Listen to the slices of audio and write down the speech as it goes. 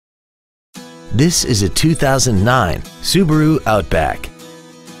This is a 2009 Subaru Outback.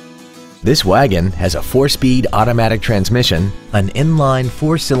 This wagon has a 4-speed automatic transmission, an inline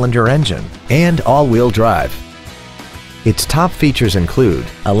 4-cylinder engine, and all-wheel drive. Its top features include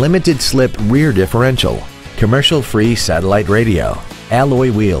a limited-slip rear differential, commercial-free satellite radio, alloy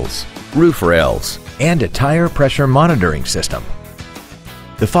wheels, roof rails, and a tire pressure monitoring system.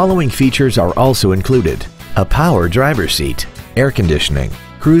 The following features are also included: a power driver's seat, air conditioning,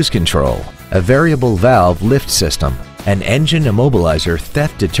 cruise control, a variable valve lift system, an engine immobilizer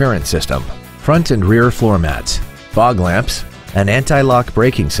theft deterrent system, front and rear floor mats, fog lamps, an anti-lock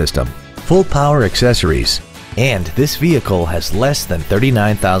braking system, full power accessories, and this vehicle has less than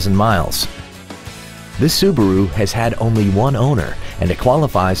 39,000 miles. This Subaru has had only one owner and it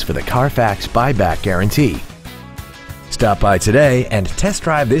qualifies for the Carfax buyback guarantee. Stop by today and test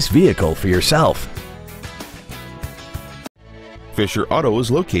drive this vehicle for yourself. Fisher Auto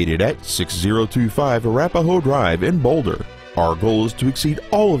is located at 6025 Arapahoe Drive in Boulder. Our goal is to exceed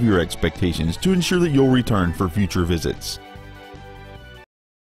all of your expectations to ensure that you'll return for future visits.